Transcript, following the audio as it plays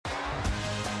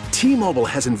T-Mobile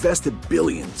has invested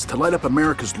billions to light up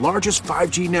America's largest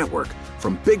 5G network,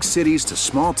 from big cities to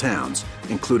small towns,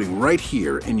 including right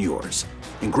here in yours.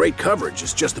 And great coverage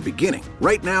is just the beginning.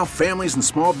 Right now, families and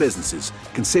small businesses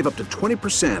can save up to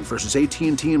 20% versus AT&T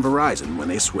and Verizon when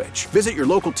they switch. Visit your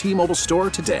local T-Mobile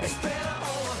store today.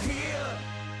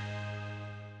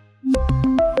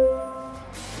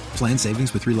 Plan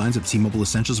savings with 3 lines of T-Mobile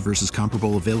Essentials versus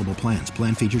comparable available plans.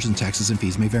 Plan features and taxes and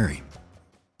fees may vary.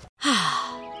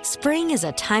 Spring is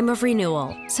a time of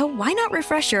renewal, so why not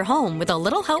refresh your home with a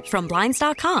little help from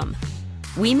Blinds.com?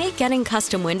 We make getting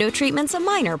custom window treatments a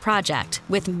minor project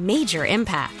with major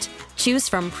impact. Choose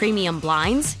from premium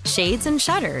blinds, shades, and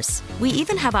shutters. We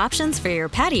even have options for your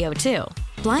patio, too.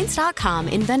 Blinds.com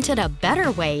invented a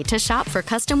better way to shop for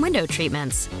custom window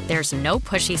treatments. There's no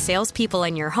pushy salespeople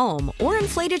in your home or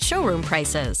inflated showroom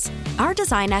prices. Our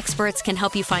design experts can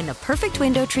help you find the perfect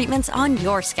window treatments on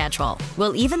your schedule.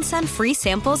 We'll even send free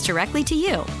samples directly to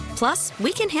you. Plus,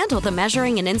 we can handle the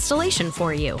measuring and installation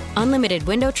for you. Unlimited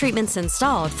window treatments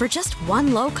installed for just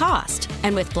one low cost.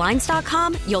 And with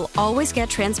Blinds.com, you'll always get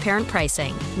transparent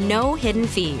pricing. No hidden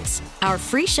fees. Our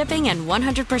free shipping and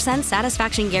 100%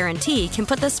 satisfaction guarantee can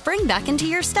put the spring back into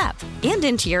your step and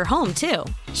into your home, too.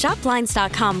 Shop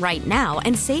Blinds.com right now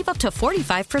and save up to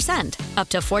 45%. Up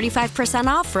to 45%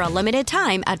 off for a limited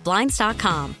time at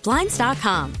Blinds.com.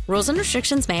 Blinds.com. Rules and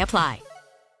restrictions may apply.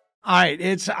 All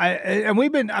right,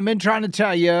 I've been trying to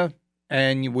tell you,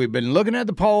 and we've been looking at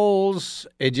the polls.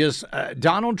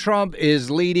 Donald Trump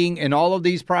is leading in all of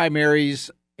these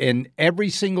primaries in every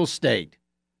single state.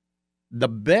 The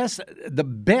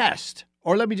best,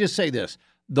 or let me just say this,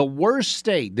 the worst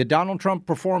state that Donald Trump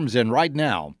performs in right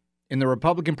now in the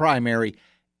Republican primary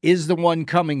is the one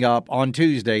coming up on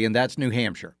Tuesday, and that's New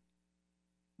Hampshire,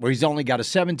 where he's only got a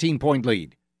 17-point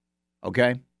lead.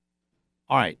 Okay?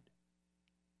 All right.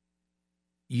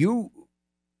 You're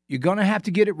going to have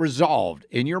to get it resolved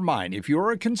in your mind. If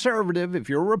you're a conservative, if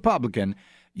you're a Republican,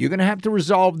 you're going to have to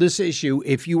resolve this issue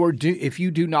if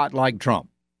you do not like Trump.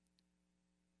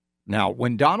 Now,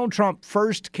 when Donald Trump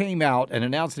first came out and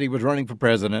announced that he was running for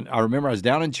president, I remember I was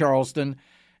down in Charleston,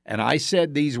 and I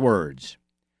said these words: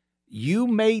 "You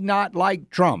may not like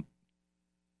Trump.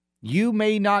 You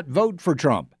may not vote for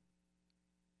Trump,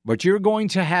 but you're going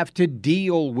to have to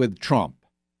deal with Trump."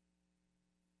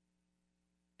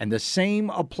 And the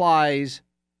same applies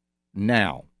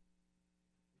now,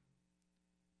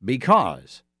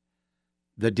 because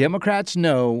the Democrats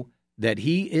know that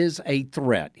he is a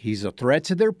threat. He's a threat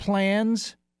to their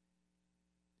plans.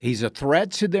 He's a threat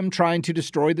to them trying to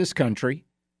destroy this country.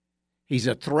 He's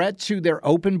a threat to their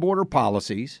open border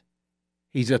policies.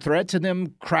 He's a threat to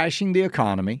them crashing the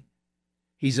economy.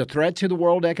 He's a threat to the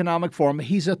World Economic Forum.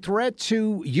 He's a threat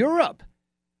to Europe.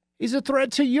 He's a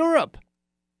threat to Europe.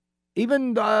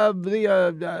 Even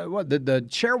the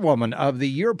chairwoman of the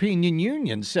European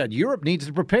Union said Europe needs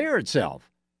to prepare itself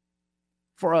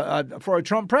for a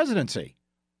Trump presidency.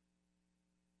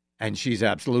 And she's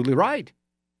absolutely right.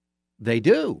 They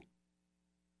do.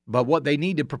 But what they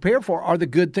need to prepare for are the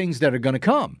good things that are going to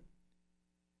come.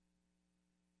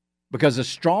 Because a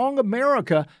strong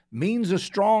America means a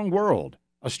strong world.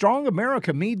 A strong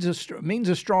America means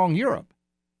a strong Europe.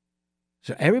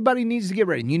 So everybody needs to get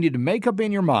ready. And you need to make up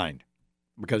in your mind,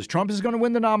 because Trump is going to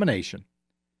win the nomination.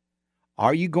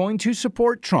 Are you going to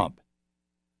support Trump?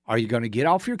 Are you going to get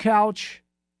off your couch,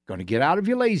 going to get out of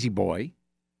your lazy boy,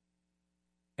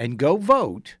 and go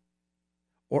vote?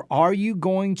 Or are you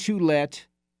going to let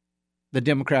the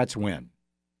Democrats win?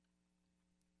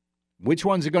 Which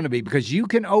one's it going to be? Because you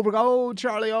can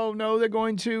Charlie, oh no, they're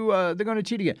going to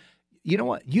cheat again. You know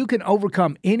what? You can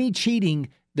overcome any cheating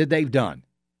that they've done.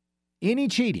 Any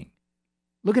cheating.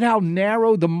 Look at how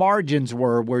narrow the margins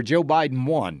were where Joe Biden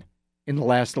won in the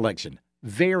last election.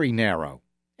 Very narrow.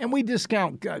 And we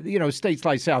discount, states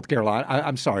like South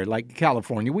Carolina. Like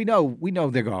California. We know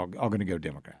they're all going to go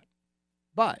Democrat.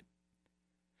 But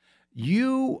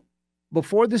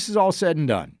before this is all said and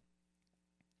done,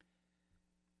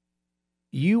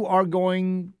 you are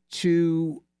going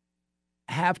to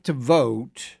have to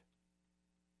vote,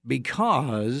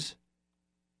 because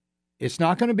it's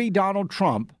not going to be Donald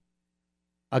Trump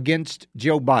against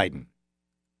Joe Biden.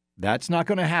 That's not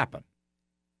going to happen.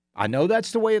 I know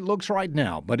that's the way it looks right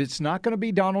now, but it's not going to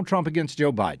be Donald Trump against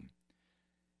Joe Biden.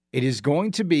 It is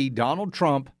going to be Donald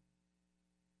Trump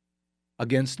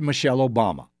against Michelle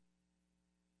Obama.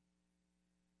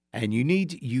 And you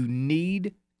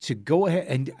need to go ahead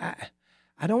and,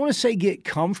 I don't want to say get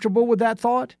comfortable with that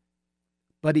thought,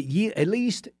 but at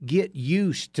least get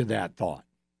used to that thought.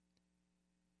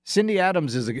 Cindy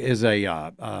Adams is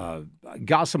a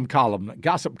gossip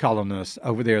columnist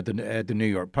over there at the New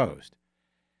York Post,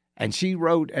 and she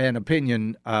wrote an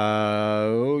opinion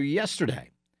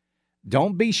yesterday.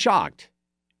 Don't be shocked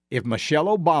if Michelle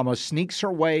Obama sneaks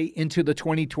her way into the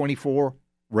 2024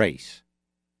 race.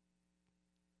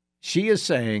 She is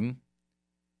saying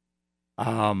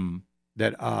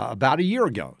that about a year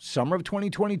ago, summer of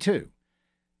 2022,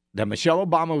 that Michelle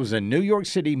Obama was in New York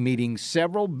City meeting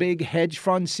several big hedge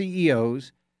fund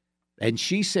CEOs, and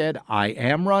she said, I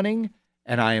am running,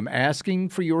 and I am asking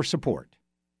for your support.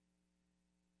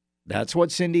 That's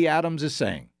what Cindy Adams is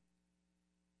saying.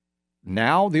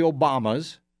 Now the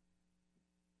Obamas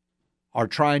are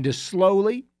trying to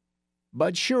slowly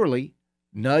but surely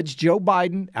nudge Joe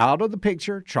Biden out of the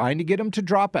picture, trying to get him to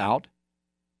drop out.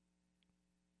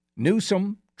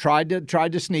 Newsom tried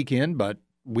to sneak in, but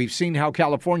we've seen how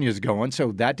California is going,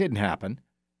 so that didn't happen.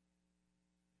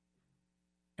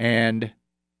 And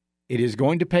it is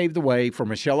going to pave the way for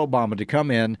Michelle Obama to come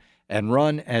in and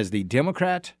run as the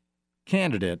Democrat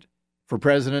candidate for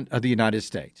president of the United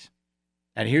States.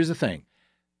 And here's the thing.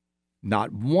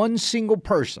 Not one single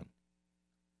person,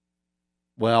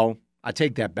 well, I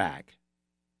take that back.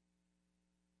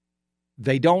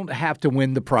 They don't have to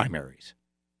win the primaries.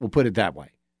 We'll put it that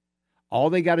way. All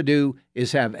they got to do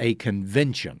is have a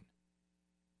convention.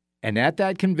 And at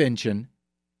that convention,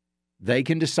 they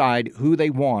can decide who they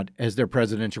want as their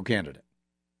presidential candidate.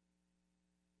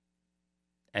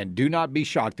 And do not be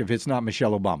shocked if it's not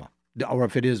Michelle Obama, or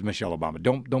if it is Michelle Obama.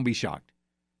 Don't be shocked.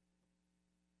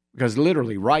 Because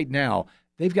literally right now,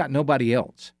 they've got nobody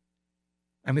else.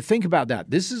 I mean, think about that.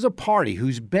 This is a party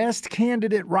whose best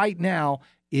candidate right now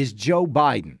is Joe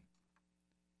Biden.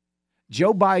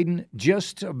 Joe Biden,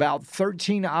 just about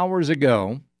 13 hours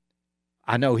ago,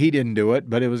 I know he didn't do it,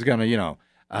 but it was going to,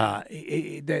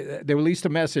 they released a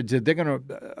message that they're going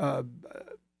to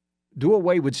do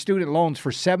away with student loans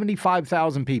for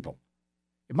 75,000 people.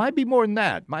 It might be more than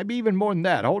that. Might be even more than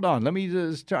that. Hold on. Let me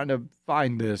just try to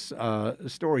find this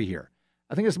story here.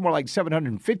 I think it's more like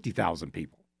 750,000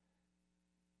 people.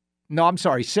 No, I'm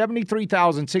sorry,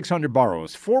 73,600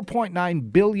 borrowers,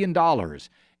 $4.9 billion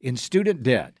in student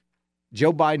debt.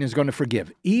 Joe Biden is going to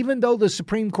forgive. Even though the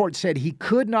Supreme Court said he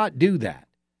could not do that,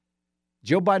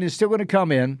 Joe Biden is still going to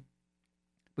come in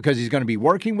because he's going to be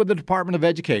working with the Department of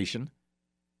Education,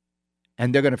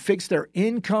 and they're going to fix their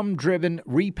income-driven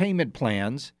repayment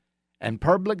plans and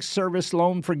public service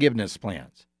loan forgiveness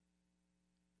plans.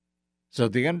 So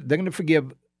they're going to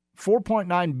forgive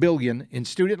 $4.9 billion in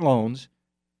student loans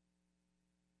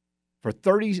for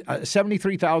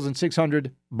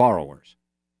 73,600 borrowers.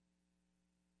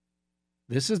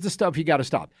 This is the stuff you got to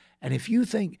stop. And if you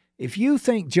think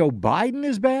Joe Biden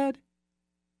is bad,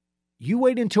 you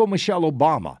wait until Michelle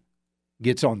Obama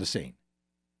gets on the scene.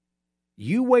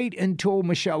 You wait until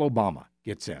Michelle Obama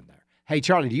gets in there. Hey,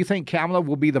 Charlie, do you think Kamala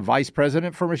will be the vice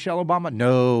president for Michelle Obama?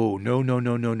 No.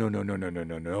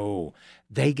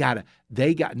 They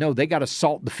gotta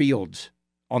salt the fields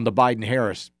on the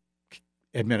Biden-Harris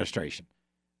administration.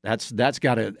 That's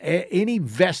got to, any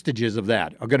vestiges of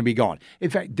that are going to be gone. In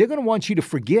fact, they're going to want you to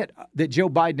forget that Joe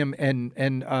Biden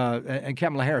and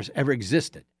Kamala Harris ever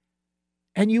existed.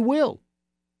 And you will.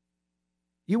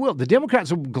 You will. The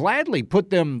Democrats will gladly put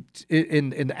them in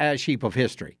the ash heap of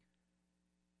history.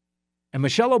 And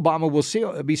Michelle Obama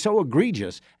will be so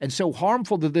egregious and so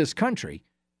harmful to this country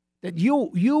that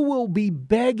you will be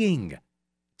begging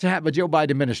to have a Joe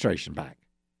Biden administration back.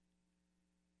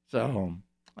 So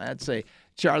let's say,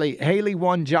 Charlie, Haley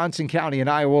won Johnson County in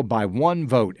Iowa by 1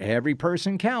 vote. Every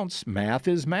person counts. Math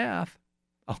is math.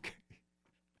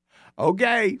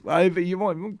 Okay. If you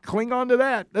want, cling on to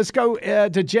that. Let's go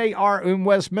to JR in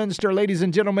Westminster. Ladies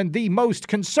and gentlemen, the most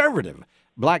conservative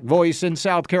black voice in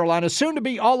South Carolina, soon to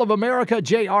be all of America.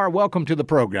 JR, welcome to the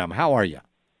program. How are you?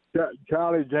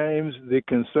 Charlie James, the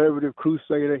conservative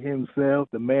crusader himself,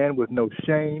 the man with no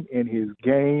shame in his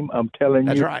game. I'm telling you,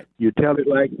 that's right. You tell it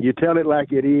like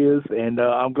it is, and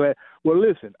I'm glad. Well,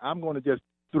 listen, I'm going to just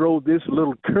throw this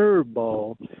little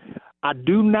curveball. I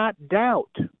do not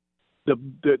doubt the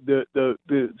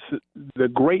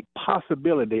great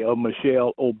possibility of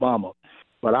Michelle Obama,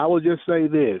 but I will just say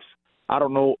this: I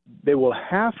don't know. There will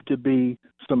have to be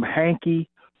some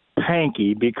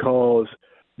hanky-panky because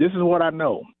this is what I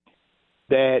know.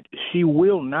 That she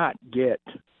will not get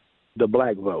the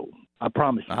black vote. I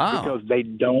promise you, because they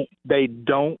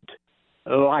don't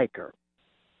like her.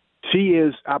 She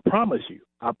is. I promise you.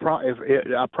 I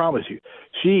promise you,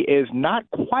 she is not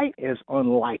quite as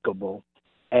unlikable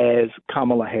as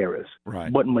Kamala Harris. Right.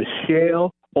 But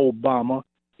Michelle Obama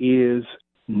is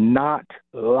not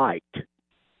liked.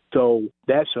 So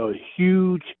that's a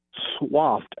huge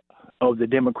swath of the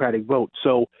Democratic vote.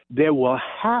 So there will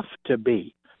have to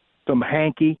be some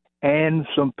hanky and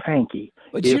some panky.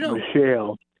 But if you know,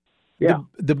 Michelle, yeah,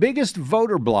 the biggest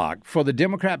voter bloc for the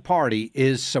Democrat Party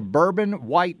is suburban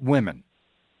white women.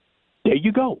 there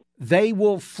you go. They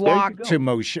will flock go. to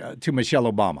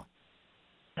Michelle Obama.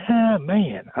 Ah,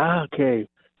 man, okay.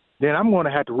 Then I'm going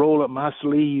to have to roll up my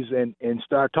sleeves and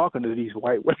start talking to these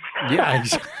white women. Yeah,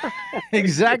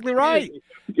 exactly right.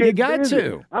 You got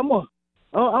to. I'm gonna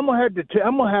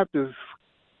have to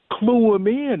clue them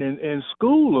in and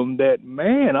school them that,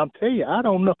 man, I'm telling you, I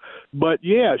don't know. But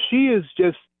yeah, she is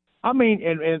just, I mean,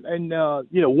 and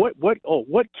you know,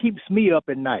 what keeps me up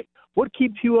at night? What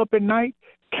keeps you up at night?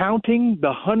 Counting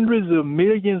the hundreds of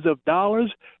millions of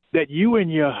dollars that you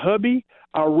and your hubby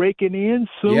are raking in,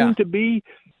 soon to be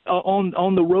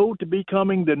on the road to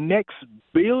becoming the next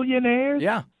billionaires.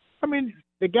 Yeah. I mean,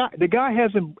 the guy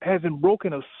hasn't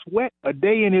broken a sweat a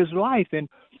day in his life. And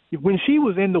when she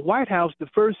was in the White House the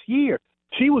first year,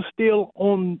 she was still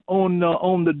on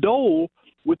the dole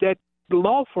with that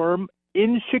law firm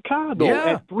in Chicago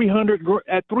at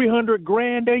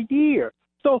 $300,000 a year.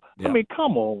 So I mean,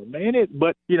 come on, man.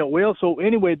 But you know, well, so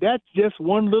anyway, that's just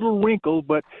one little wrinkle.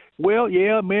 But well,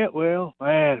 yeah, man. Well,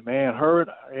 man, her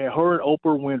and Oprah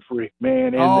Winfrey,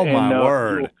 man. And, my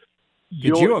word!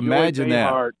 Could you imagine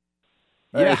that?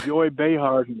 Joy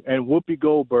Behar and Whoopi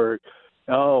Goldberg.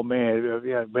 Oh man,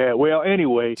 yeah, man. Well,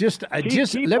 anyway, Jared,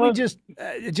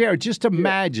 just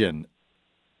imagine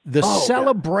the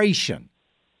celebration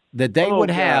that they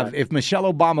would have if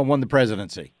Michelle Obama won the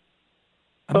presidency.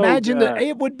 Imagine that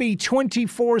it would be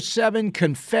 24/7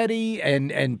 confetti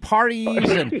and parties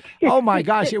and oh my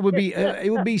gosh, it would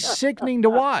be sickening to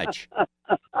watch.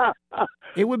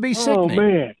 It would be sickening. Oh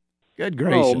man. Good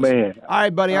gracious. Oh man. All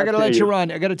right, buddy, I got to let you run.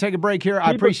 I got to take a break here.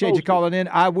 I appreciate you calling in.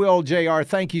 I will, JR.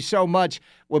 Thank you so much.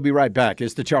 We'll be right back.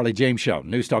 It's the Charlie James Show.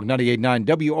 News Talk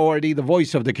 98.9 WORD, the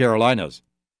voice of the Carolinas.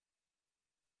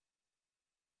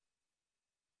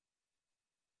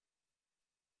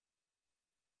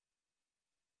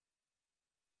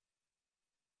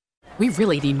 We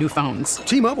really need new phones.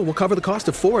 T-Mobile will cover the cost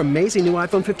of 4 amazing new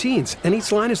iPhone 15s, and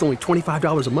each line is only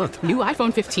 $25 a month. New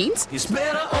iPhone 15s? It's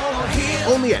better over here.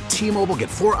 Only at T-Mobile, get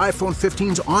 4 iPhone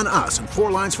 15s on us and 4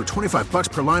 lines for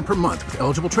 $25 per line per month with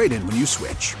eligible trade-in when you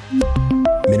switch.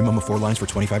 Minimum of 4 lines for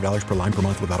 $25 per line per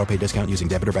month with auto-pay discount using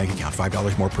debit or bank account.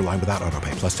 $5 more per line without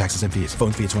auto-pay, plus taxes and fees.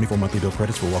 Phone fee at 24 monthly bill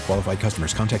credits for well-qualified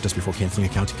customers. Contact us before canceling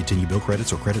account to continue bill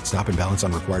credits or credit stop and balance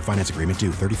on required finance agreement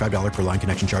due. $35 per line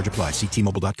connection charge applies. See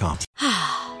T-Mobile.com.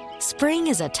 Spring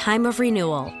is a time of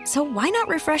renewal, so why not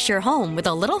refresh your home with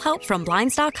a little help from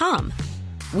Blinds.com?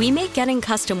 We make getting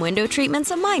custom window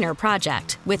treatments a minor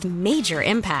project with major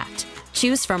impact.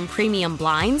 Choose from premium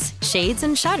blinds, shades,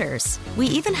 and shutters. We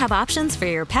even have options for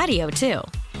your patio, too.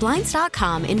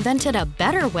 Blinds.com invented a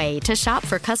better way to shop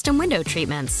for custom window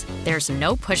treatments. There's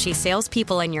no pushy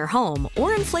salespeople in your home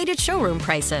or inflated showroom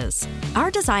prices.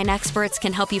 Our design experts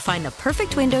can help you find the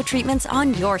perfect window treatments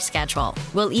on your schedule.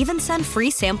 We'll even send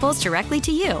free samples directly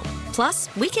to you.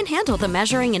 Plus, we can handle the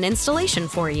measuring and installation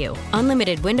for you.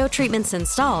 Unlimited window treatments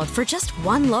installed for just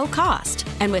one low cost.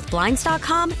 And with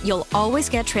Blinds.com, you'll always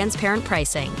get transparent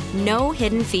pricing. No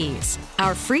hidden fees.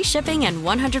 Our free shipping and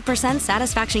 100%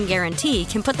 satisfaction guarantee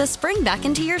can put the spring back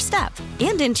into your step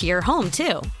and into your home,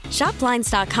 too. Shop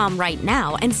Blinds.com right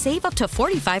now and save up to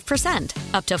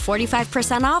 45%. Up to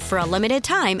 45% off for a limited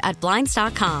time at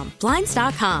Blinds.com.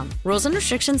 Blinds.com. Rules and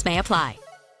restrictions may apply.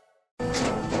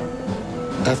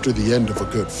 After the end of a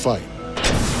good fight,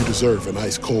 you deserve an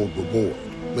ice-cold reward.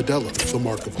 Modelo is the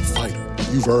mark of a fighter.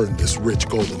 You've earned this rich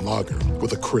golden lager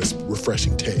with a crisp,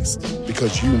 refreshing taste.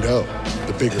 Because you know,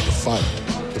 the bigger the fight,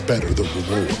 the better the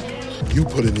reward. You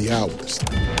put in the hours,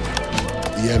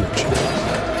 the energy,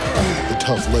 the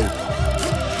tough labor.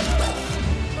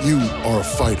 You are a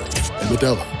fighter, and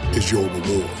Modelo is your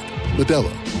reward.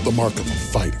 Modelo, the mark of a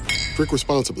fighter. Drink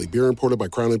responsibly. Beer imported by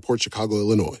Crown Imports, Chicago,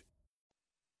 Illinois.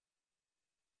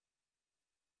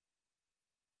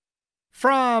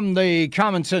 From the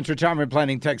Common Sense Retirement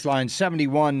Planning text line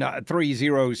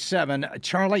 71307,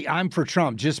 Charlie, I'm for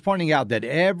Trump. Just pointing out that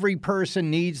every person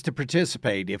needs to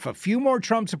participate. If a few more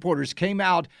Trump supporters came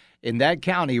out in that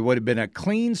county, it would have been a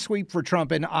clean sweep for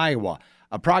Trump in Iowa.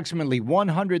 Approximately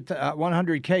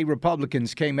 100K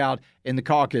Republicans came out in the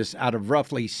caucus out of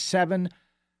roughly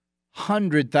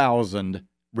 700,000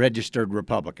 registered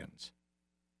Republicans.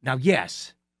 Now,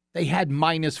 yes, they had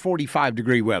minus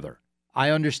 45-degree weather.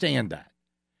 I understand that.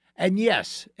 And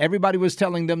yes, everybody was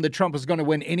telling them that Trump was going to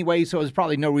win anyway, so there's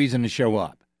probably no reason to show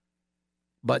up.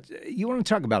 But you want to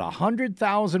talk about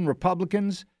 100,000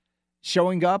 Republicans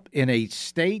showing up in a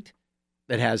state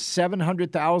that has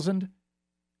 700,000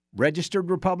 registered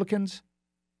Republicans.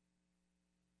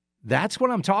 That's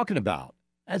what I'm talking about.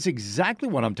 That's exactly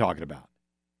what I'm talking about.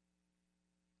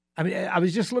 I mean, I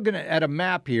was just looking at a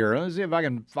map here. Let's see if I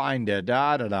can find it.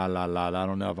 I don't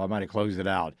know if I might have closed it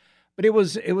out. But it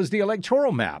was the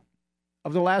electoral map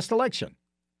of the last election.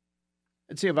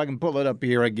 Let's see if I can pull it up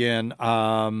here again.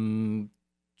 There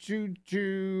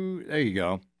you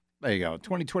go.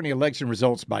 2020 election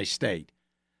results by state.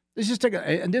 Let's just take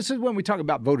and this is when we talk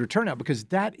about voter turnout, because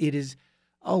it is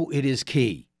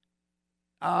key.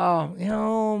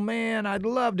 Oh, man, I'd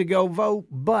love to go vote,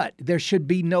 but there should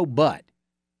be no but.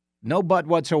 No but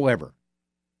whatsoever.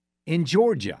 In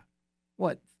Georgia,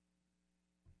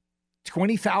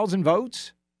 20,000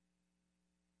 votes?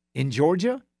 In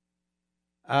Georgia?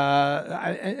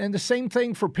 And the same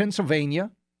thing for Pennsylvania.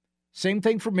 Same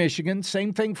thing for Michigan.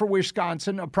 Same thing for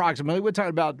Wisconsin, approximately. We're talking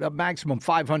about a maximum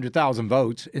 500,000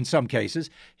 votes in some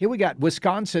cases. Here we got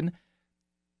Wisconsin,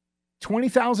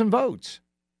 20,000 votes.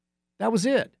 That was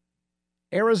it.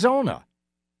 Arizona,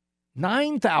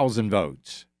 9,000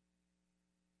 votes.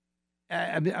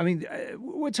 I mean,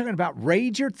 we're talking about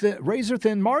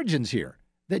razor-thin margins here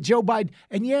that Joe Biden,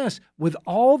 and yes, with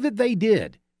all that they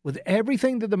did, with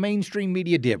everything that the mainstream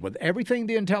media did, with everything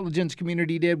the intelligence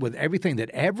community did, with everything that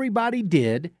everybody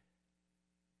did,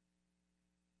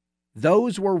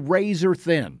 those were razor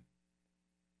thin.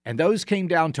 And those came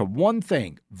down to one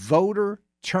thing: voter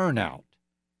turnout.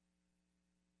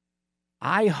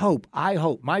 I hope,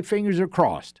 my fingers are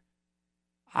crossed.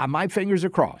 My fingers are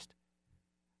crossed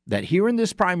that here in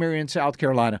this primary in South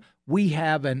Carolina, we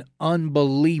have an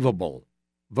unbelievable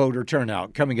voter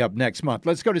turnout coming up next month.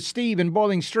 Let's go to Steve in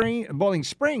Boiling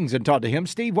Springs and talk to him.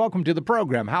 Steve, welcome to the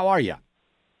program. How are you?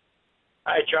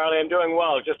 Hi, Charlie. I'm doing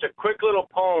well. Just a quick little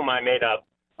poem I made up.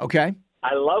 Okay.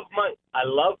 I love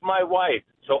my wife,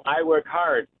 so I work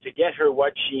hard to get her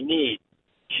what she needs.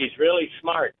 She's really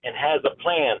smart and has a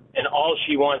plan, and all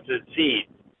she wants is seeds.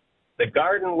 The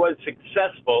garden was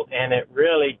successful, and it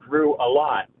really grew a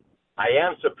lot. I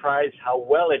am surprised how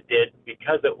well it did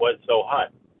because it was so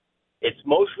hot. It's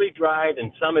mostly dried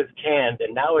and some is canned,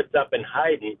 and now it's up and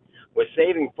hiding. We're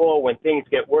saving for when things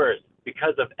get worse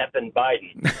because of effing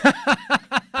Biden.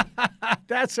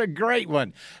 That's a great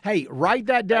one. Hey, write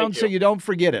that down so you don't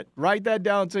forget it. Write that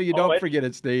down so you don't forget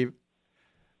it, Steve.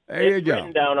 There you go. It's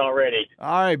written down already.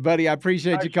 All right, buddy. I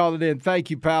appreciate you calling in. Thank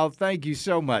you, pal. Thank you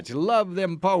so much. Love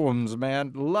them poems,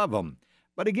 man. Love them.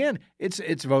 But again,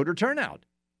 it's voter turnout.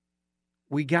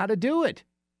 We got to do it.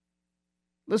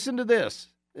 Listen to this.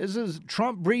 This is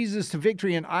Trump breezes to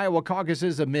victory in Iowa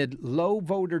caucuses amid low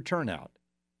voter turnout.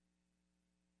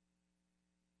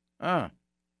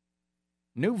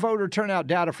 New voter turnout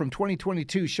data from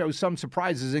 2022 shows some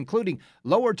surprises, including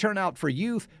lower turnout for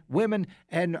youth, women,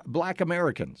 and Black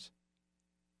Americans.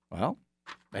 Well,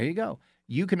 there you go.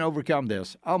 You can overcome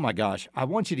this. Oh, my gosh. I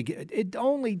want you to get it.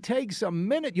 Only takes a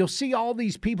minute. You'll see all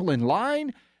these people in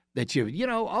line that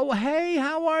oh, hey,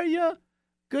 how are you?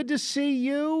 Good to see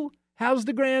you. How's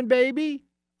the grandbaby?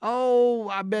 Oh,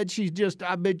 I bet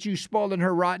you spoiling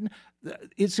her rotten.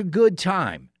 It's a good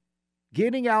time.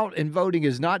 Getting out and voting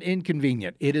is not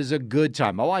inconvenient. It is a good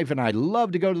time. My wife and I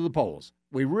love to go to the polls.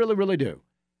 We really, really do.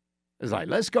 It's like,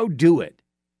 let's go do it.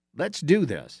 Let's do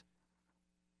this.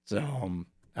 So,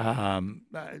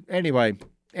 anyway,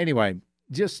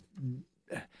 just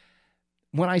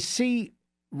when I see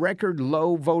record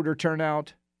low voter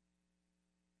turnout,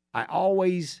 I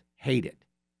always hate it.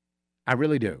 I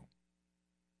really do.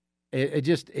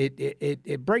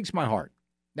 It breaks my heart.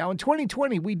 Now, in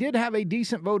 2020, we did have a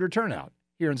decent voter turnout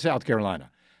here in South Carolina.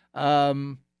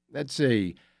 Let's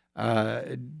see.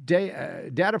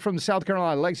 Data from the South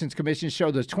Carolina Elections Commission show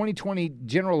the 2020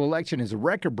 general election is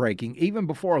record-breaking. Even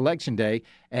before Election Day,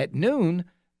 at noon,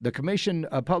 the commission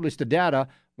published the data,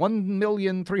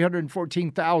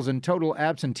 1,314,000 total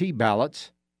absentee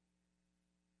ballots.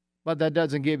 But that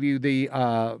doesn't give you the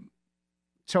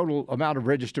total amount of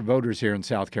registered voters here in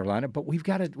South Carolina, but we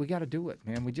got to do it,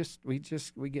 man. We get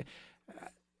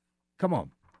come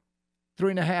on.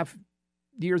 3.5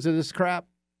 years of this crap,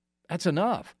 that's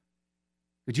enough.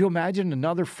 Could you imagine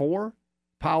another 4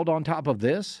 piled on top of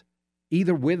this,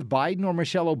 either with Biden or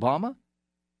Michelle Obama?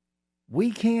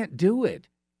 We can't do it.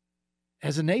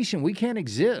 As a nation, we can't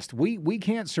exist. We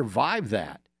can't survive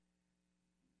that.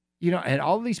 And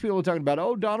all of these people are talking about,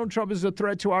 oh, Donald Trump is a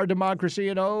threat to our democracy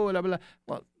and blah, blah, blah.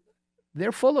 Well,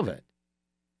 they're full of it.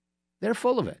 They're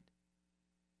full of it.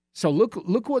 So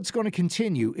look what's going to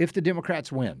continue if the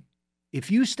Democrats win. If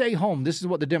you stay home, this is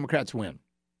what the Democrats win.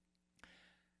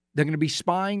 They're going to be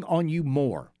spying on you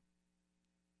more.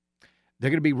 They're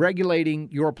going to be regulating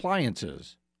your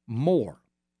appliances more.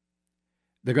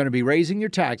 They're going to be raising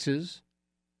your taxes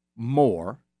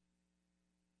more.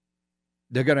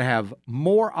 They're going to have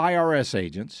more IRS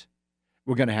agents.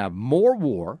 We're going to have more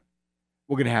war.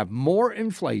 We're going to have more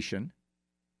inflation.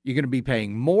 You're going to be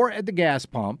paying more at the gas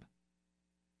pump.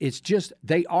 It's just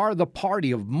they are the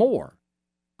party of more.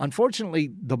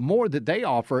 Unfortunately, the more that they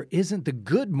offer isn't the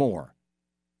good more.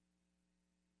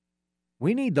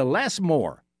 We need the less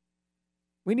more.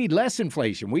 We need less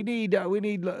inflation. We need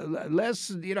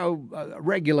less,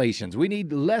 regulations. We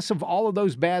need less of all of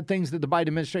those bad things that the Biden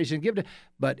administration gives.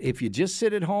 But if you just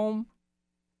sit at home,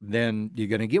 then you're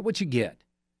going to get what you get.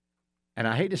 And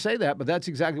I hate to say that, but that's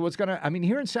exactly what's going to. I mean,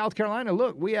 here in South Carolina,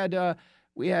 look, we had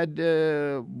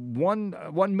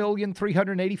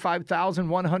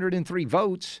 1,385,103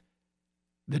 votes.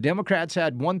 The Democrats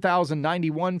had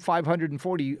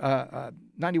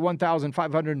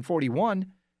 91,541.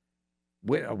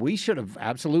 We should have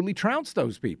absolutely trounced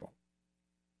those people.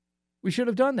 We should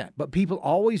have done that. But people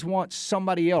always want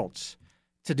somebody else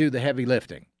to do the heavy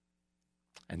lifting.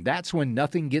 And that's when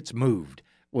nothing gets moved.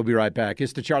 We'll be right back.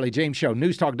 It's the Charlie James Show.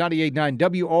 News Talk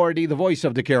 98.9 WORD, the voice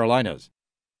of the Carolinas.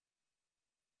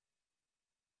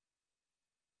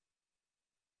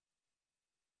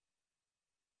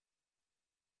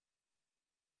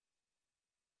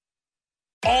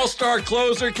 All-star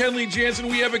closer, Kenley Jansen,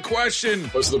 we have a question.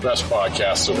 What's the best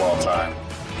podcast of all time?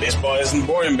 Baseball isn't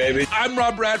boring, baby. I'm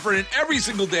Rob Bradford, and every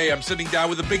single day I'm sitting down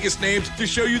with the biggest names to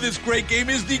show you this great game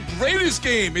is the greatest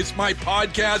game. It's my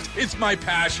podcast. It's my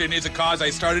passion. It's a cause I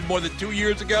started more than 2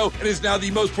 years ago and is now the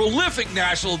most prolific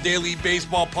national daily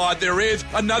baseball pod there is.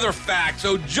 Another fact.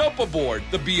 So jump aboard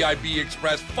the BIB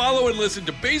Express. Follow and listen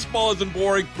to Baseball Isn't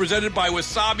Boring, presented by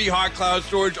Wasabi Hot Cloud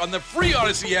Storage on the free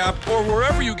Odyssey app or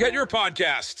wherever you get your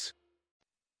podcasts.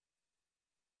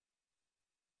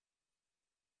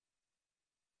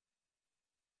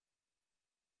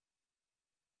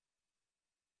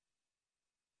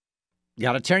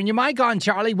 Got to turn your mic on,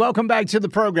 Charlie. Welcome back to the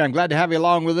program. Glad to have you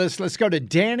along with us. Let's go to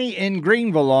Danny in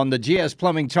Greenville on the GS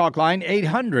Plumbing Talk Line,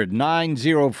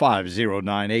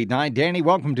 800-905-0989. Danny,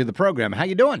 welcome to the program. How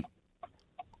you doing?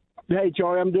 Hey,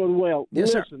 Charlie, I'm doing well.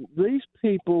 Yes, Listen, these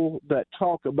people that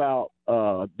talk about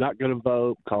not going to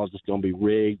vote because it's going to be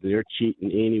rigged, they're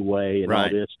cheating anyway and all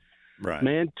this,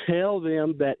 man, tell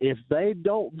them that if they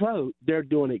don't vote, they're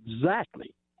doing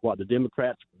exactly what the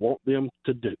Democrats want them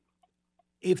to do.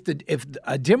 If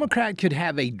a Democrat could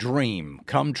have a dream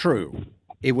come true,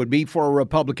 it would be for a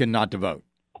Republican not to vote.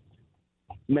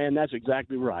 Man, that's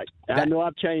exactly right. I know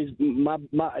I've changed my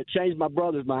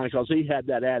brother's mind because he had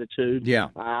that attitude. Yeah,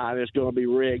 it's going to be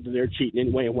rigged and they're cheating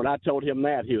anyway. And when I told him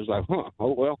that, he was like, "Oh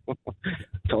well,"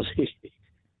 because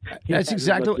that's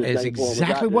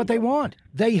exactly what they want.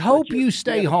 They hope you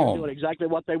stay home. Doing exactly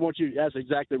what they want you. That's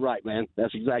exactly right, man.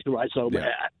 That's exactly right. So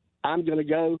I'm going to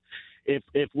go.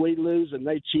 If we lose and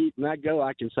they cheat and I go,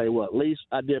 I can say, well, at least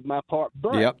I did my part.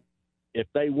 But if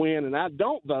they win and I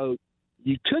don't vote,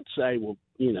 you could say, well,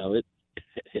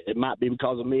 it might be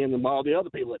because of me and all the other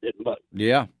people that didn't vote.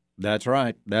 Yeah, that's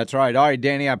right. That's right. All right,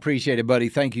 Danny, I appreciate it, buddy.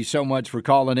 Thank you so much for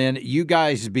calling in. You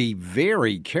guys be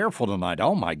very careful tonight.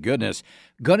 Oh, my goodness.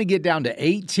 Going to get down to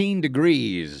 18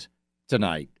 degrees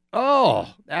tonight. You know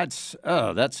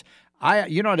what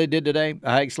I did today?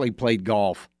 I actually played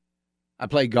golf. I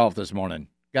played golf this morning.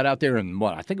 Got out there and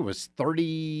I think it was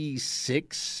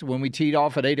 36 when we teed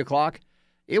off at 8 o'clock.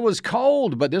 It was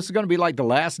cold, but this is going to be like the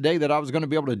last day that I was going to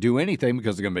be able to do anything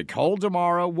because it's going to be cold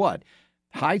tomorrow.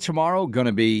 High tomorrow going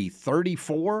to be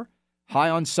 34.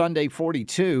 High on Sunday,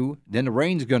 42. Then the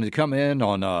rain's going to come in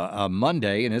on a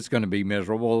Monday, and it's going to be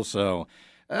miserable. So,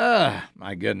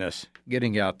 my goodness,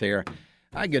 getting out there.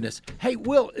 My goodness. Hey,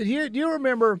 Will, do you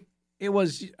remember it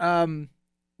was when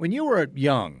you were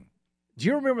young, do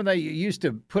you remember they used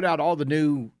to put out all the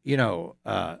new,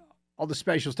 all the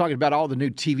specials talking about all the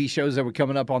new TV shows that were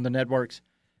coming up on the networks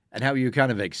and how you were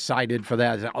kind of excited for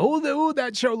that? Oh,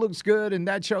 that show looks good and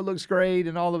that show looks great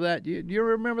and all of that. Do you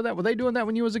remember that? Were they doing that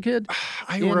when you was a kid?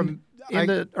 In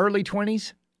the early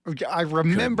 20s? I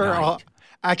remember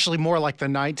actually more like the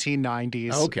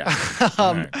 1990s. Okay.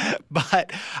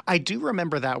 But I do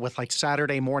remember that with like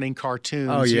Saturday morning cartoons.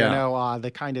 Oh, yeah.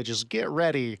 They kind of just get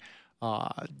ready.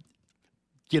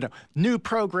 New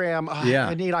program.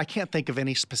 I can't think of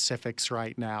any specifics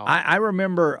right now. I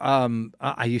remember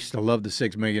I used to love the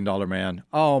 $6 Million Man.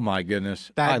 Oh, my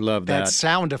goodness. I love that. That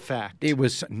sound effect. It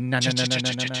was, no.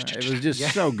 It was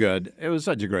just so good. It was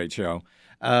such a great show.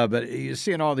 But you're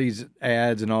seeing all these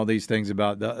ads and all these things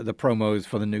about the promos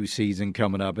for the new season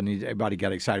coming up, and everybody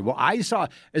got excited. Well, I saw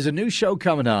there's a new show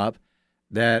coming up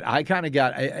that I kind of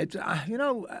got, I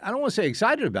don't want to say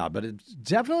excited about, but it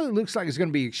definitely looks like it's going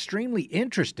to be extremely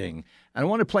interesting. I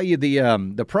want to play you the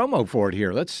promo for it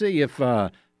here. Let's see if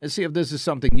this is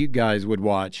something you guys would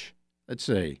watch. Let's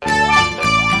see.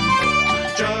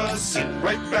 Just sit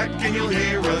right back and you'll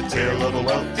hear a tale of a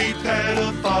wealthy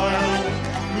pedophile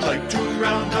who liked to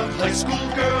round up high school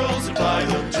girls and fly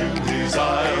them to his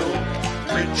isle.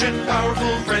 Rich and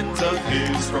powerful friends of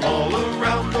his from all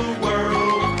around the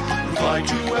world who fly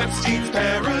to Epstein's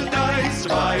paradise to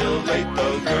violate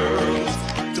the girls,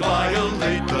 to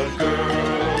violate the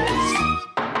girls.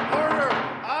 Order!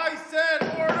 I said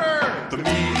order! The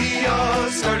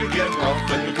media started to get rough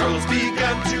and the girls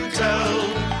began to tell.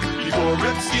 Before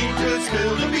Epstein could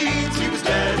spill the beans, he was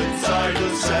dead inside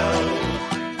a cell.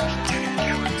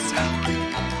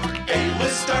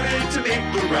 A-list started to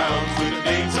make the rounds with the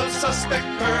names of suspect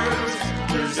pearls.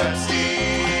 There's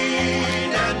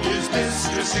Epstein and his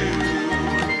mistress Sue,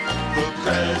 the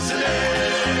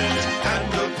president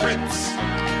and the prince,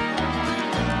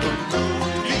 the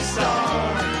movie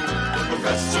star, the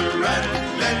professor and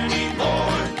many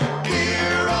more.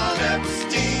 Here on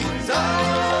Epstein's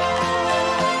Island.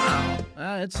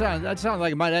 That sounds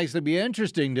like it might actually be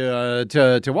interesting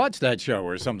to watch that show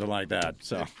or something like that.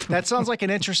 So that sounds like an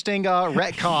interesting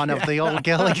retcon of the old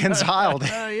Gilligan's Island.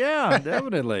 Yeah,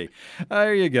 definitely.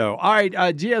 There you go. All right,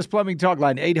 GS Plumbing Talk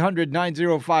Line,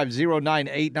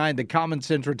 800-905-0989, the Common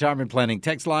Sense Retirement Planning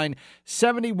text line,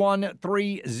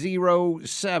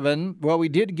 71307. Well, we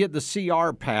did get the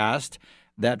CR passed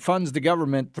that funds the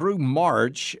government through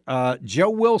March. Joe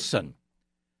Wilson.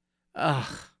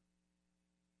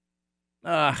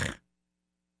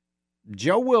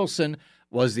 Joe Wilson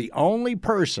was the only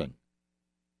person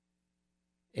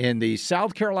in the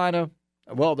South Carolina,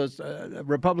 the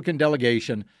Republican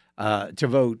delegation, to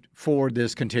vote for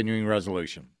this continuing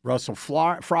resolution. Russell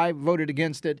Fry voted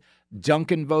against it.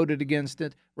 Duncan voted against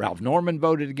it. Ralph Norman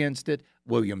voted against it.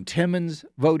 William Timmons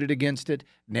voted against it.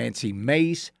 Nancy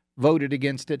Mace voted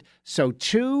against it. So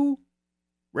 2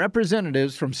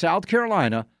 representatives from South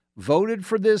Carolina voted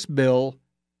for this bill.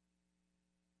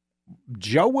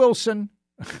 Joe Wilson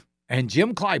and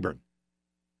Jim Clyburn.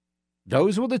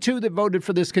 Those were the 2 that voted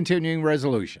for this continuing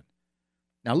resolution.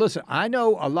 Now, listen, I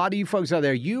know a lot of you folks out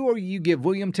there, you give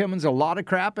William Timmons a lot of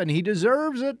crap, and he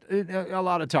deserves it a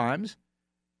lot of times.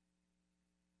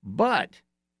 But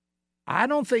I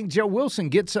don't think Joe Wilson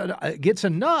gets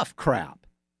enough crap.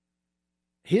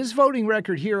 His voting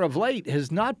record here of late has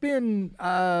not been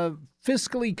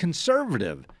fiscally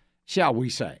conservative, shall we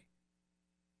say.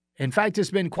 In fact,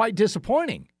 it's been quite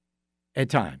disappointing at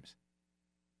times.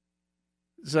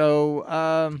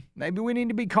 So maybe we need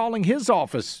to be calling his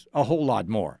office a whole lot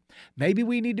more. Maybe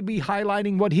we need to be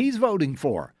highlighting what he's voting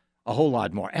for a whole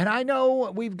lot more. And I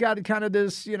know we've got kind of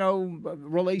this,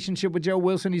 relationship with Joe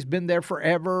Wilson. He's been there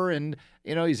forever, and,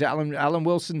 he's Alan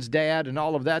Wilson's dad and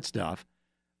all of that stuff.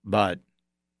 But,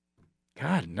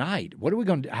 God, night, what are we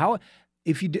going to do? How,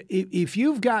 if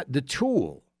you've got the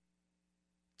tool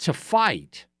to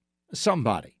fight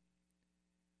somebody,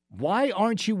 why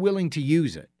aren't you willing to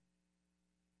use it?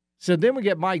 So then we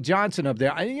get Mike Johnson up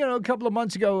there. A couple of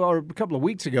months ago, or a couple of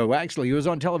weeks ago, actually, he was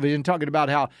on television talking about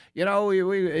how,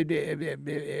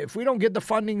 if we don't get the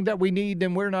funding that we need,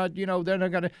 then we're not, they're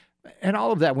not going to, and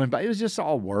all of that went by. It was just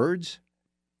all words.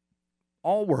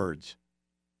 All words.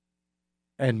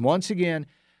 And once again,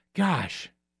 gosh,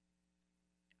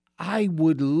 I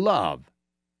would love,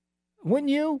 wouldn't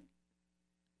you?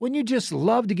 Wouldn't you just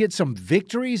love to get some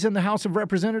victories in the House of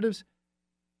Representatives?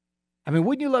 I mean,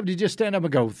 wouldn't you love to just stand up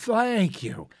and go, thank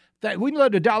you? Wouldn't you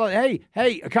love to dial it?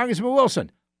 Hey, Congressman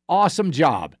Wilson, awesome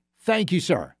job. Thank you,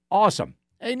 sir. Awesome.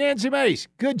 Hey, Nancy Mace,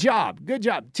 good job. Good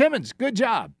job. Timmons, good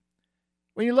job.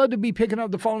 Wouldn't you love to be picking up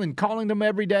the phone and calling them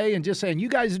every day and just saying, you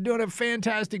guys are doing a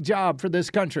fantastic job for this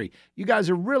country. You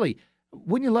guys are really,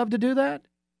 wouldn't you love to do that?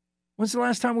 When's the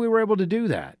last time we were able to do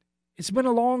that? It's been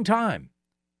a long time.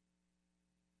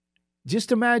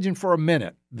 Just imagine for a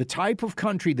minute the type of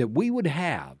country that we would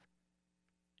have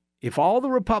if all the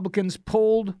Republicans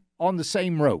pulled on the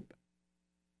same rope.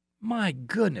 My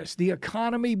goodness, the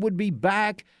economy would be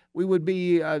back. We would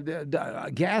be,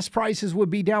 gas prices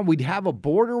would be down. We'd have a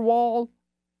border wall.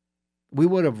 We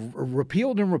would have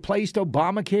repealed and replaced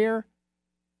Obamacare.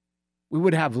 We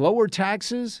would have lower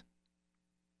taxes.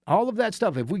 All of that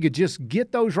stuff. If we could just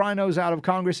get those rhinos out of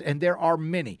Congress, and there are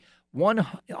many.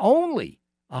 Only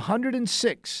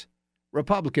 106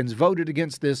 Republicans voted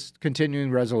against this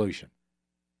continuing resolution.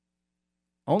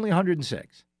 Only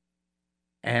 106.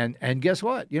 And guess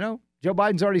what? Joe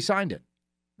Biden's already signed it.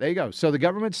 There you go. So the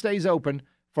government stays open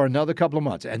for another couple of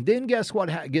months. And then guess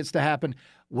what gets to happen?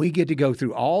 We get to go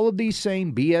through all of these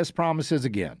same BS promises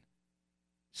again.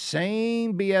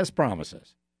 Same BS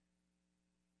promises.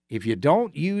 If you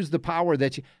don't use the power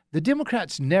the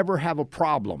Democrats never have a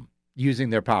problem using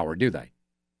their power, do they?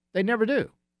 They never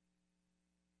do.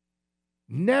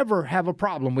 Never have a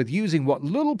problem with using what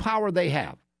little power they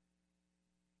have.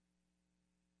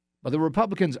 But the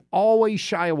Republicans always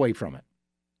shy away from it.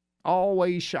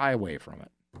 Always shy away from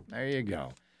it. There you go.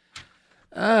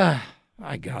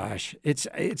 My gosh.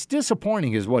 It's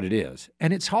disappointing is what it is.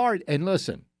 And it's hard. And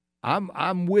listen,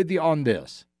 I'm with you on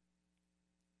this.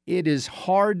 It is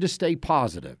hard to stay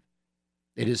positive.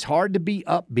 It is hard to be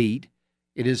upbeat.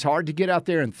 It is hard to get out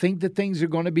there and think that things are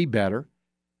going to be better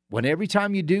when every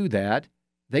time you do that,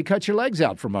 they cut your legs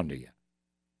out from under you.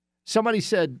 Somebody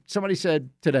said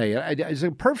today, it's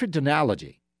a perfect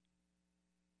analogy,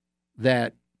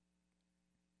 that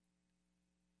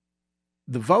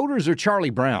the voters are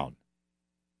Charlie Brown.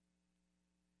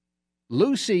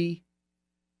 Lucy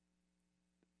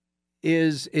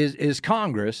is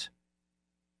Congress,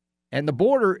 and the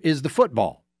border is the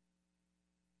football.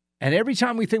 And every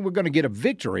time we think we're going to get a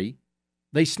victory,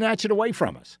 they snatch it away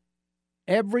from us.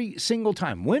 Every single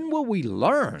time. When will we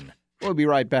learn? We'll be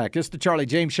right back. It's the Charlie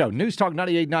James Show. News Talk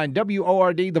 98.9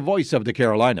 WORD, the voice of the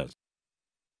Carolinas.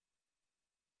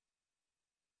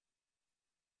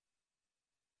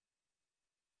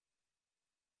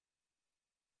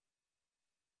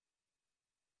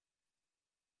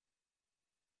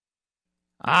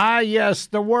 Yes,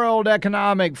 the World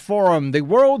Economic Forum, the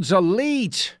world's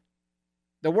elite.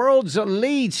 The world's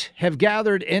elite have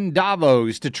gathered in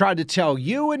Davos to try to tell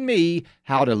you and me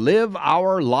how to live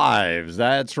our lives.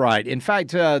 That's right. In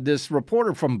fact, this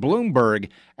reporter from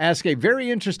Bloomberg asked a very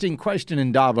interesting question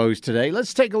in Davos today.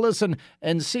 Let's take a listen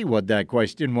and see what that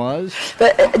question was.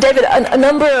 But David, a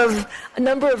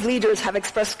number of leaders have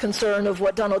expressed concern of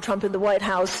what Donald Trump in the White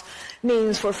House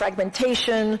means for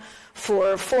fragmentation,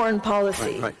 for foreign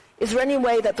policy. Right. Is there any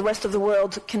way that the rest of the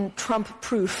world can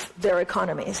Trump-proof their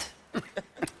economies?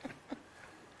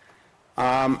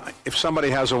 If somebody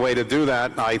has a way to do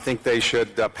that, I think they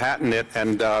should patent it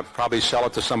and probably sell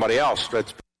it to somebody else.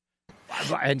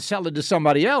 And sell it to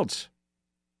somebody else.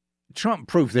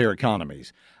 Trump-proof their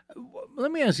economies.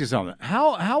 Let me ask you something.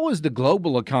 How was the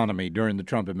global economy during the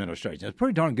Trump administration? It's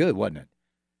pretty darn good, wasn't it?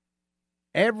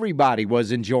 Everybody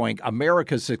was enjoying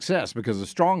America's success because a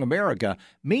strong America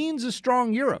means a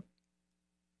strong Europe.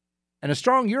 And a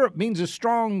strong Europe means a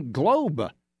strong globe.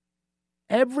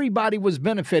 Everybody was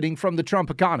benefiting from the Trump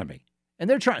economy. And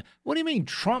they're trying, what do you mean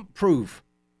Trump-proof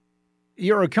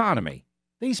your economy?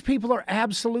 These people are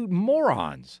absolute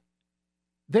morons.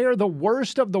 They're the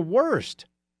worst of the worst.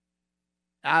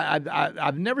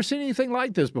 I've never seen anything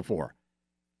like this before.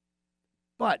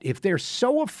 But if they're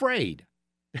so afraid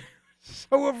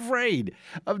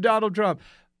of Donald Trump,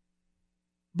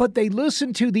 but they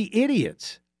listen to the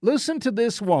idiots. Listen to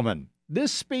this woman.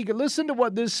 This speaker, listen to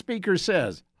what this speaker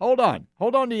says. Hold on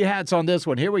to your hats on this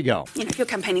one. Here we go. If you're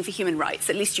campaigning for human rights,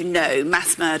 at least you know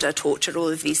mass murder, torture, all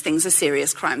of these things are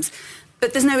serious crimes.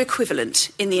 But there's no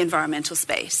equivalent in the environmental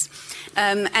space.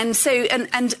 Unlike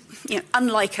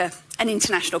an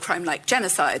international crime like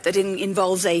genocide that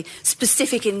involves a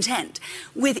specific intent,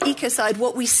 with Ecocide,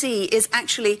 what we see is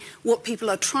actually what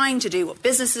people are trying to do, what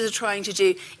businesses are trying to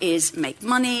do is make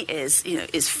money, is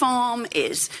farm,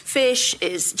 is fish,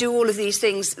 is do all of these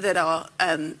things that are,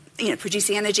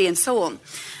 producing energy and so on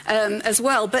as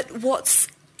well. But what's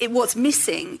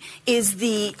missing is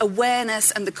the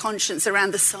awareness and the conscience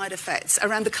around the side effects,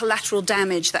 around the collateral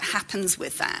damage that happens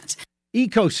with that.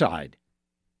 Ecocide.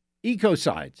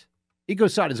 Ecocide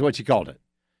is what you called it.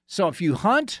 So if you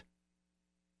hunt,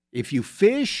 if you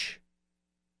fish,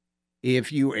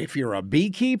 if you're a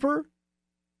beekeeper,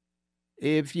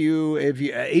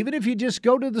 even if you just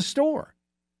go to the store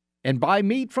and buy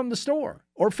meat from the store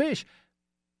or fish,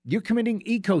 you're committing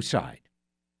ecocide.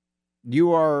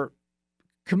 You are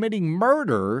committing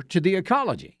murder to the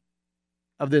ecology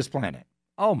of this planet.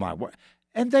 Oh my word.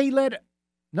 And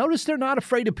notice they're not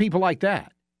afraid of people like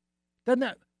that. Isn't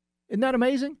that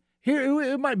amazing? Here,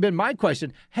 it might have been my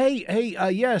question. Hey,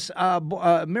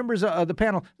 members of the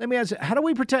panel, let me ask you, how do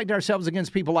we protect ourselves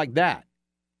against people like that?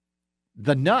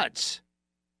 The nuts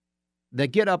that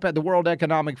get up at the World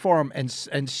Economic Forum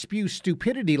and spew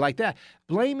stupidity like that,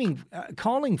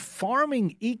 calling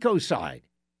farming ecocide.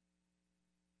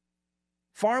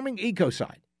 Farming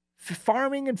ecocide.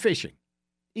 Farming and fishing.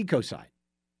 Ecocide.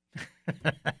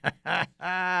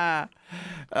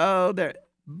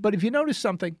 But if you notice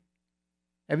something,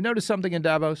 have you noticed something in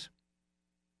Davos?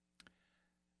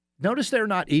 Notice they're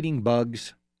not eating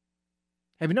bugs.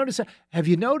 Have you noticed that? Have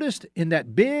you noticed in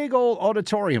that big old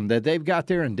auditorium that they've got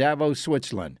there in Davos,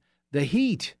 Switzerland, the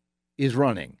heat is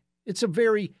running. It's a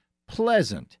very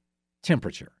pleasant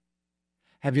temperature.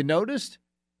 Have you noticed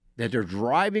that they're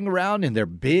driving around in their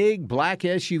big black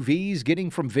SUVs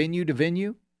getting from venue to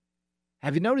venue?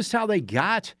 Have you noticed how they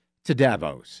got to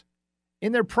Davos?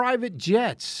 In their private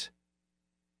jets.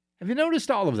 Have you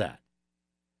noticed all of that?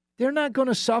 They're not going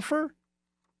to suffer.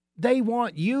 They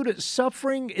want you to.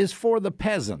 Suffering is for the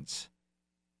peasants.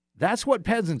 That's what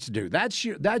peasants do. That's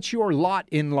your lot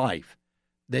in life,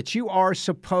 that you are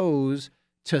supposed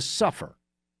to suffer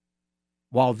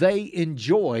while they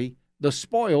enjoy the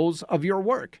spoils of your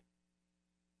work.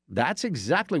 That's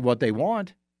exactly what they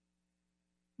want.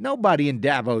 Nobody in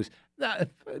Davos,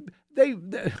 they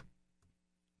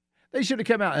should have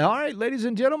come out. All right, ladies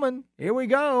and gentlemen, here we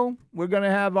go. We're going to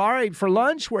have, all right, for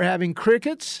lunch, we're having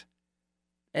crickets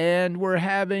and we're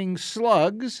having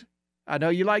slugs. I know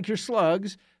you like your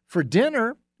slugs. For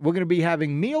dinner, we're going to be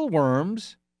having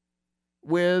mealworms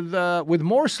with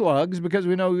more slugs because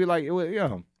we know you like,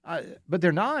 but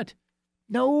they're not.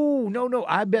 No.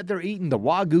 I bet they're eating the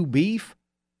Wagyu beef.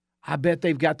 I bet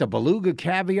they've got the beluga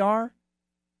caviar.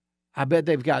 I bet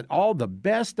they've got all the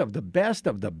best of the best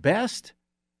of the best.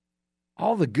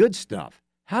 All the good stuff.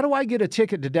 How do I get a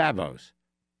ticket to Davos?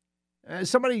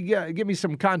 Somebody give me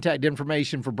some contact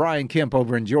information for Brian Kemp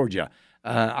over in Georgia.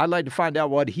 I'd like to find out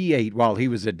what he ate while he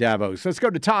was at Davos. Let's go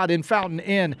to Todd in Fountain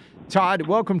Inn. Todd,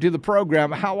 welcome to the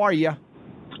program. How are you?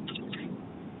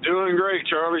 Doing great,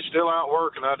 Charlie. Still out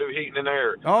working. I do heating and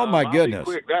air. Oh, my goodness.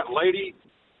 Quick, that lady,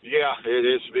 yeah,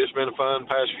 it's been a fun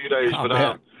past few days. But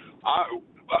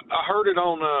I heard it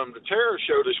on the Terror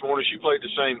Show this morning. She played the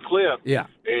same clip. Yeah.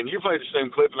 And you played the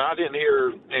same clip, and I didn't hear,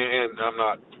 and I'm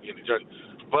not judging,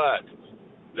 but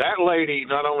that lady,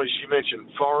 not only she mentioned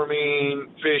farming,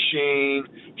 fishing,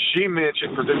 she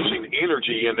mentioned producing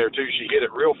energy in there, too. She hit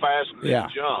it real fast and then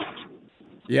jumped.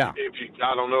 Yeah.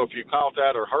 I don't know if you caught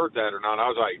that or heard that or not. I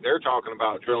was like, they're talking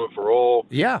about drilling for oil,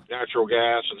 natural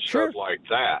gas, and stuff like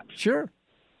that. Sure.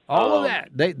 All of that.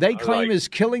 They claim is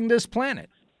killing this planet.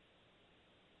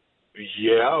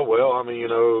 Yeah, well, I mean,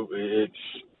 it's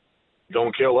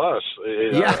going to kill us.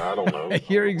 I don't know.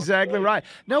 You're exactly right.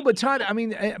 No, but Todd, I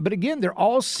mean, but again, they're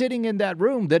all sitting in that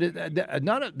room.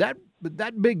 That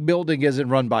big building isn't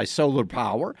run by solar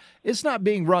power. It's not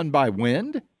being run by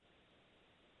wind.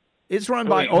 It's run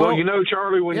by oil. Well,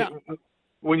 Charlie,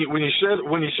 when you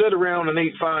sit around and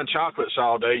eat fine chocolates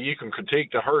all day, you can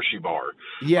critique the Hershey bar.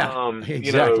 Yeah,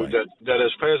 exactly. That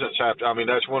as peasants have to. I mean,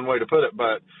 that's one way to put it.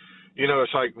 But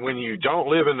it's like when you don't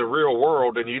live in the real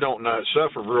world and you don't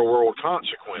suffer real world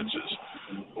consequences.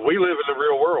 We live in the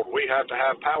real world. We have to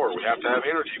have power. We have to have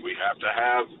energy. We have to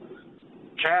have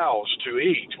cows to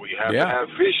eat. We have to have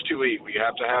fish to eat. We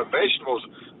have to have vegetables.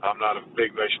 I'm not a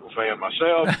big vegetable fan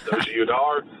myself. Those of you that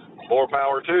are, more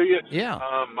power to you. Yeah.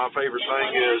 My favorite thing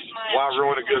is why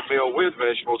ruin a good meal with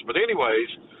vegetables. But anyways,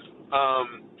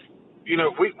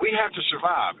 we have to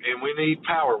survive, and we need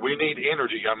power. We need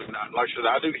energy. I mean, like I said,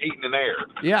 I do heating and air.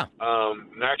 Yeah.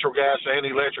 Natural gas and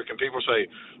electric. And people say,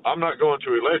 I'm not going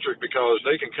to electric because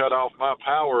they can cut off my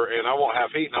power and I won't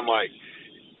have heat. And I'm like,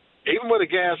 even with a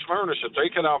gas furnace, if they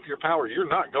cut off your power, you're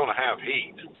not going to have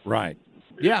heat. Right.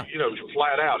 Yeah.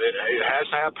 Flat out. It has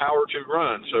to have power to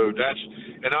run. So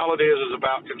and all it is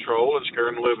about control and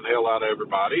scaring the living hell out of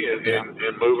everybody and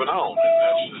moving on. And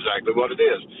that's exactly what it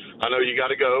is. I know you got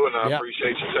to go, and I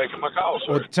appreciate you taking my call,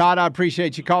 sir. Well, Todd, I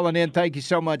appreciate you calling in. Thank you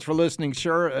so much for listening.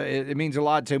 Sure, it means a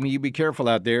lot to me. You be careful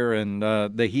out there, and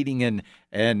the heating and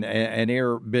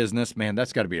air business, man,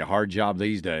 that's got to be a hard job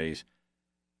these days.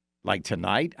 Like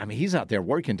tonight, I mean, he's out there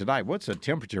working tonight. What's the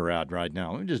temperature out right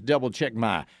now? Let me just double check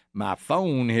my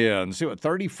phone here and see what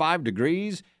 35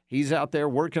 degrees. He's out there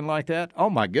working like that.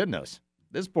 Oh my goodness,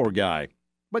 this poor guy.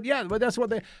 But that's what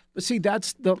they. But see,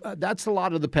 that's a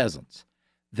lot of the peasants.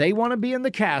 They want to be in the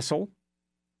castle,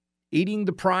 eating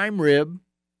the prime rib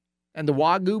and the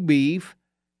Wagyu beef,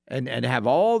 and have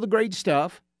all the great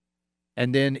stuff.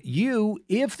 And then you,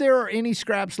 if there are any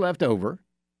scraps left over,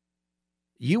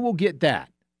 you will get that.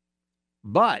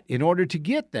 But in order to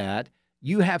get that,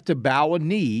 you have to bow a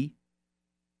knee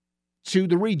to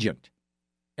the regent.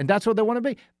 And that's what they want to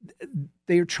be.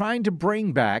 They're trying to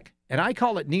bring back, and I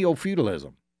call it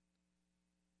neo-feudalism.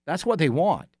 That's what they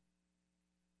want.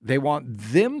 They want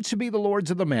them to be the lords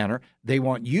of the manor. They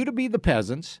want you to be the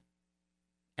peasants.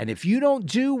 And if you don't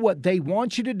do what they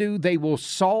want you to do, they will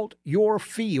salt your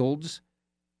fields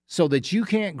so that you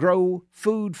can't grow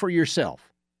food for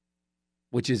yourself,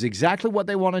 which is exactly what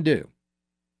they want to do.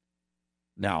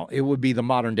 Now, it would be the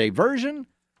modern-day version,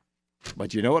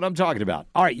 But you know what I'm talking about.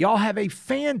 All right, y'all have a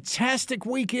fantastic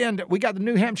weekend. We got the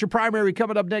New Hampshire primary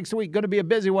coming up next week. Going to be a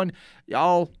busy one.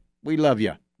 Y'all, we love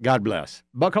you. God bless.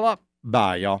 Buckle up.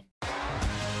 Bye, y'all.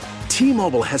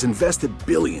 T-Mobile has invested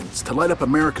billions to light up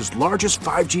America's largest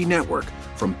 5G network,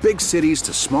 from big cities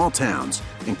to small towns,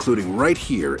 including right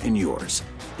here in yours.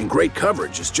 And great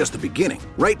coverage is just the beginning.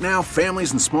 Right now,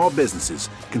 families and small businesses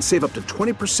can save up to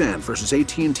 20% versus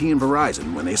AT&T and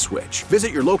Verizon when they switch.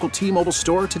 Visit your local T-Mobile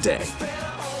store today.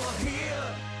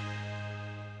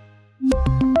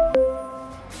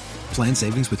 Plan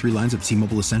savings with 3 lines of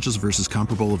T-Mobile Essentials versus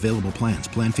comparable available plans.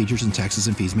 Plan features and taxes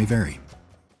and fees may vary.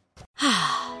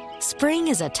 Spring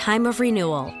is a time of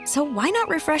renewal, so why not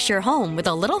refresh your home with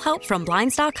a little help from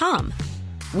Blinds.com?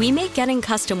 We make getting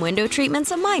custom window treatments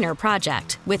a minor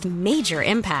project with major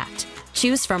impact.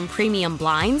 Choose from premium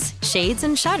blinds, shades,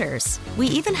 and shutters. We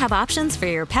even have options for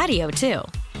your patio, too.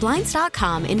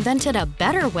 Blinds.com invented a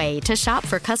better way to shop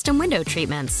for custom window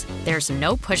treatments. There's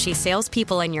no pushy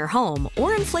salespeople in your home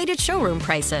or inflated showroom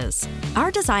prices.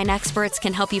 Our design experts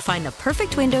can help you find the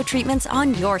perfect window treatments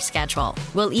on your schedule.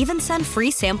 We'll even send free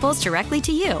samples directly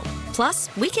to you.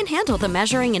 Plus, we can handle the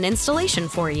measuring and installation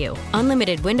for you.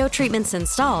 Unlimited window treatments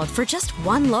installed for just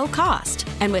one low cost.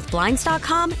 And with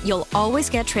Blinds.com, you'll always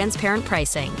get transparent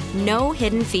pricing. No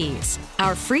hidden fees.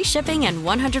 Our free shipping and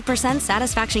 100%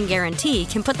 satisfaction guarantee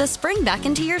can put the spring back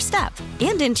into your step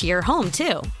and into your home,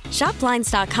 too. Shop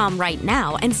Blinds.com right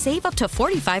now and save up to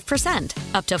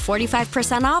 45%. Up to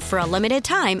 45% off for a limited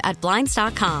time at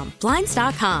Blinds.com.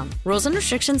 Blinds.com. Rules and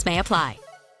restrictions may apply.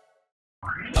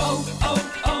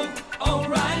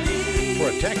 O'Reilly.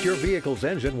 Protect your vehicle's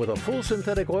engine with a full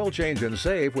synthetic oil change and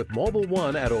save with Mobile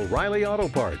One at O'Reilly Auto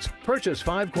Parts. Purchase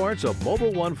 5 quarts of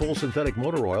Mobile One full synthetic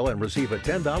motor oil and receive a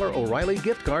 $10 O'Reilly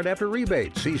gift card after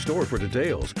rebate. See store for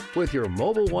details. With your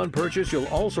Mobile One purchase, you'll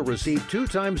also receive 2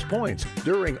 times points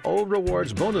during O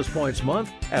Rewards Bonus Points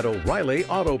Month at O'Reilly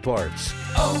Auto Parts.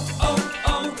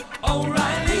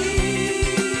 O'Reilly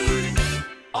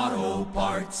Auto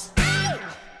Parts.